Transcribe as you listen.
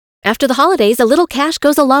After the holidays, a little cash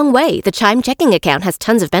goes a long way. The Chime checking account has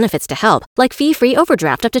tons of benefits to help, like fee-free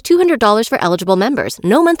overdraft up to $200 for eligible members,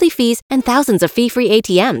 no monthly fees, and thousands of fee-free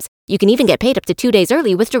ATMs. You can even get paid up to 2 days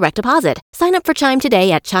early with direct deposit. Sign up for Chime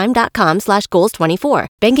today at chime.com/goals24.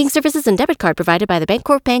 Banking services and debit card provided by the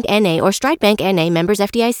Bancorp Bank N.A. or Stride Bank N.A. members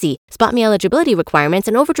FDIC. Spot me eligibility requirements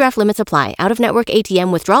and overdraft limits apply. Out-of-network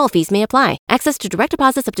ATM withdrawal fees may apply. Access to direct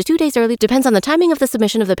deposits up to 2 days early depends on the timing of the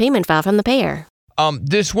submission of the payment file from the payer.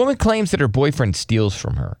 This woman claims that her boyfriend steals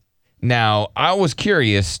from her. Now, I was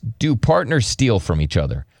curious, do partners steal from each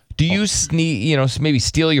other? Do you maybe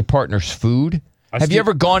steal your partner's food? Have you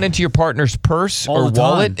ever gone into your partner's purse or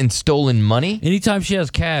wallet and stolen money? Anytime she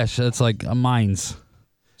has cash, that's like mine's.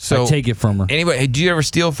 So I take it from her. Anyway, did you ever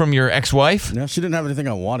steal from your ex-wife? No, she didn't have anything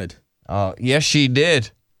I wanted. Yes, she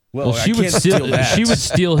did. Well, she would steal that. She would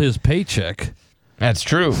steal his paycheck. That's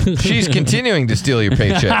true. She's continuing to steal your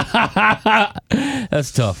paycheck.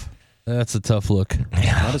 That's tough. That's a tough look.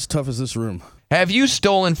 Not as tough as this room. Have you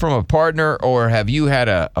stolen from a partner, or have you had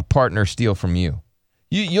a partner steal from you?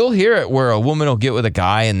 You'll hear it where a woman will get with a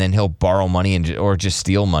guy and then he'll borrow money or just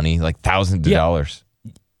steal money, like thousands of dollars.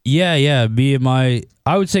 Yeah.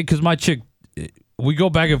 I would say because my chick, we go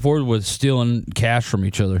back and forth with stealing cash from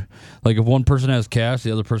each other. Like if one person has cash,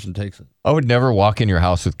 the other person takes it. I would never walk in your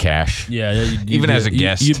house with cash. Yeah. Even as a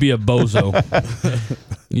guest. You'd be a bozo.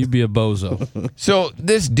 You'd be a bozo. So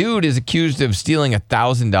this dude is accused of stealing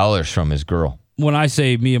 $1,000 from his girl. When I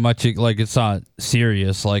say me and my chick, like it's not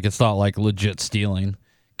serious. Like it's not like legit stealing.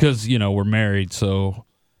 Because, we're married, so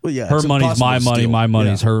her money's my money, my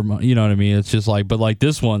money's her money. You know what I mean? It's just like, but like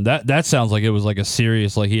this one, that sounds like it was like a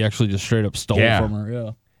serious, like he actually just straight up stole from her.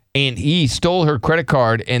 Yeah. And he stole her credit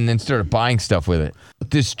card and then started buying stuff with it.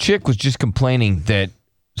 This chick was just complaining that,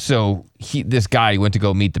 this guy went to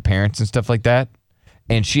go meet the parents and stuff like that.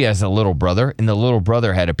 And she has a little brother, and the little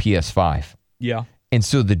brother had a PS5. Yeah. And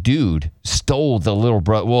so the dude stole the little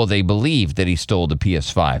brother. Well, they believe that he stole the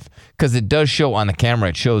PS5 because it does show on the camera.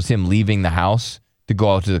 It shows him leaving the house to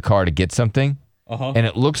go out to the car to get something. And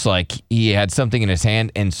it looks like he had something in his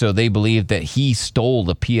hand. And so they believe that he stole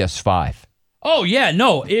the PS5. Oh, yeah.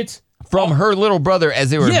 No, it's from her little brother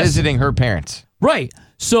as they were visiting her parents. Right.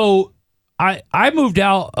 So I moved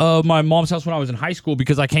out of my mom's house when I was in high school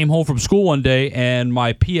because I came home from school one day and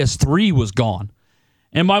my PS3 was gone.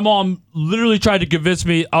 And my mom literally tried to convince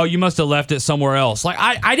me, oh, you must have left it somewhere else. Like,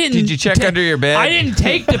 I didn't... Did you check under your bed? I didn't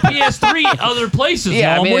take the PS3 other places,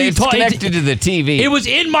 yeah, Mom. I mean, it's connected to the TV. It was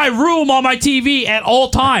in my room on my TV at all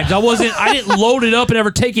times. I didn't load it up and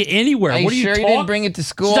ever take it anywhere. Are you sure you didn't bring it to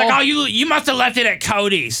school? She's like, oh, you must have left it at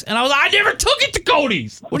Cody's. And I was like, I never took it to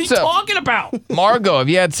Cody's. What are you talking about? Margo, have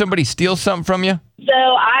you had somebody steal something from you? So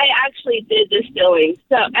I actually did the stealing.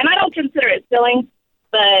 And I don't consider it stealing,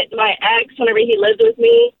 but my ex, whenever he lived with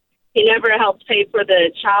me, he never helped pay for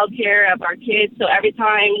the child care of our kids. So every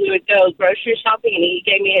time we would go grocery shopping and he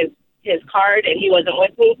gave me his card and he wasn't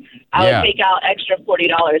with me, I would take out extra $40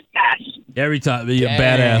 cash. Every time. You're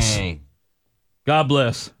badass. God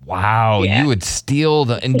bless. Wow. Yeah. You would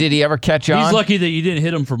steal and did he ever catch on? He's lucky that you didn't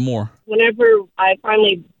hit him for more. Whenever I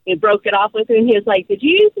finally broke it off with him, he was like, did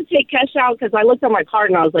you used to take cash out? Because I looked at my card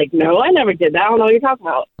and I was like, no, I never did that. I don't know what you're talking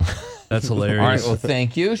about. That's hilarious. All right. Well,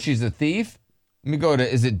 thank you. She's a thief. Let me go to,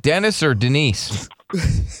 is it Dennis or Denise?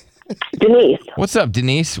 Denise. What's up,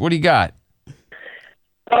 Denise? What do you got?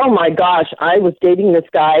 Oh, my gosh. I was dating this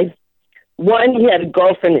guy. One, he had a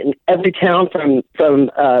girlfriend in every town from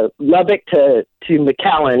Lubbock to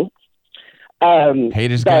McAllen.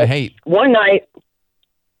 Hate is gonna hate. One night.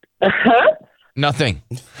 Nothing.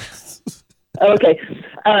 Okay.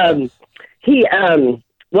 One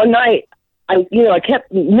night, I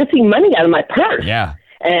kept missing money out of my purse. Yeah.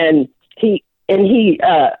 And he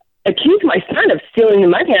accused my son of stealing the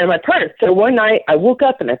money out of my purse. So one night I woke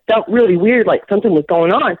up and I felt really weird, like something was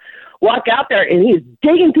going on. Walk out there and he was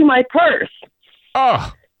digging through my purse.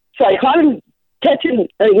 Oh. So I caught him catching,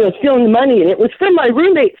 stealing the money, and it was from my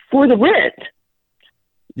roommate for the rent.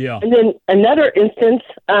 Yeah. And then another instance,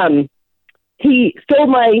 he stole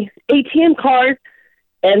my ATM card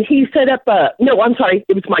and he set up it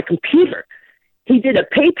was my computer. He did a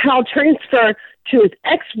PayPal transfer to his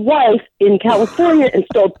ex-wife in California and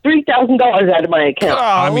stole $3,000 out of my account.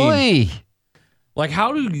 Golly. Like,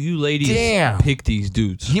 how do you ladies pick these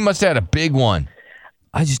dudes? He must have had a big one.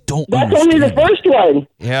 I just don't That's understand. only the first one.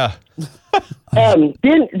 Yeah. Then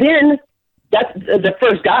that's the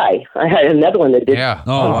first guy. I had another one that did. Yeah.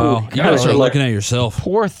 Oh, wow. You gotta start looking at yourself.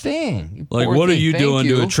 Poor thing. Like, Poor what thing. are you Thank doing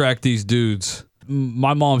you. to attract these dudes?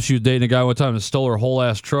 My mom, she was dating a guy one time and stole her whole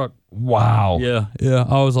ass truck. Wow. Yeah.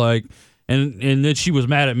 I was like, and then she was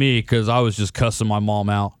mad at me because I was just cussing my mom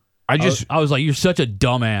out. I was like, you're such a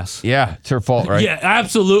dumbass. Yeah, it's her fault, right? Yeah,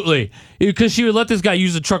 absolutely. Because she would let this guy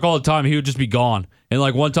use the truck all the time. He would just be gone. And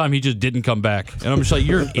like one time he just didn't come back. And I'm just like,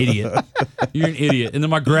 you're an idiot. You're an idiot. And then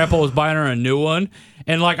my grandpa was buying her a new one.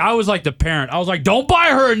 And like I was like the parent. I was like, don't buy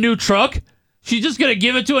her a new truck. She's just going to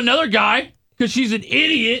give it to another guy because she's an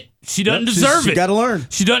idiot. She doesn't deserve it. You got to learn.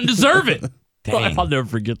 She doesn't deserve it. I'll never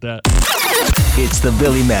forget that. It's the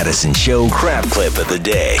Billy Madison Show crap clip of the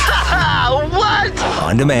day. What?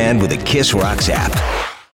 On demand with the Kiss Rocks app.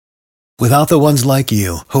 Without the ones like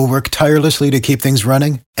you, who work tirelessly to keep things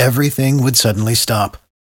running, everything would suddenly stop.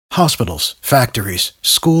 Hospitals, factories,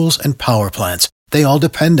 schools, and power plants, they all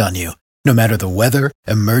depend on you. No matter the weather,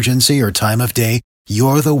 emergency, or time of day,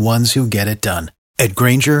 you're the ones who get it done. At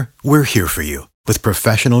Grainger, we're here for you with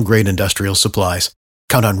professional-grade industrial supplies.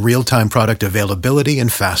 Count on real-time product availability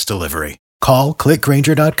and fast delivery. Call, click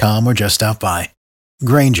Grainger.com, or just stop by.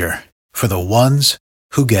 Grainger, for the ones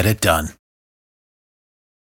who get it done.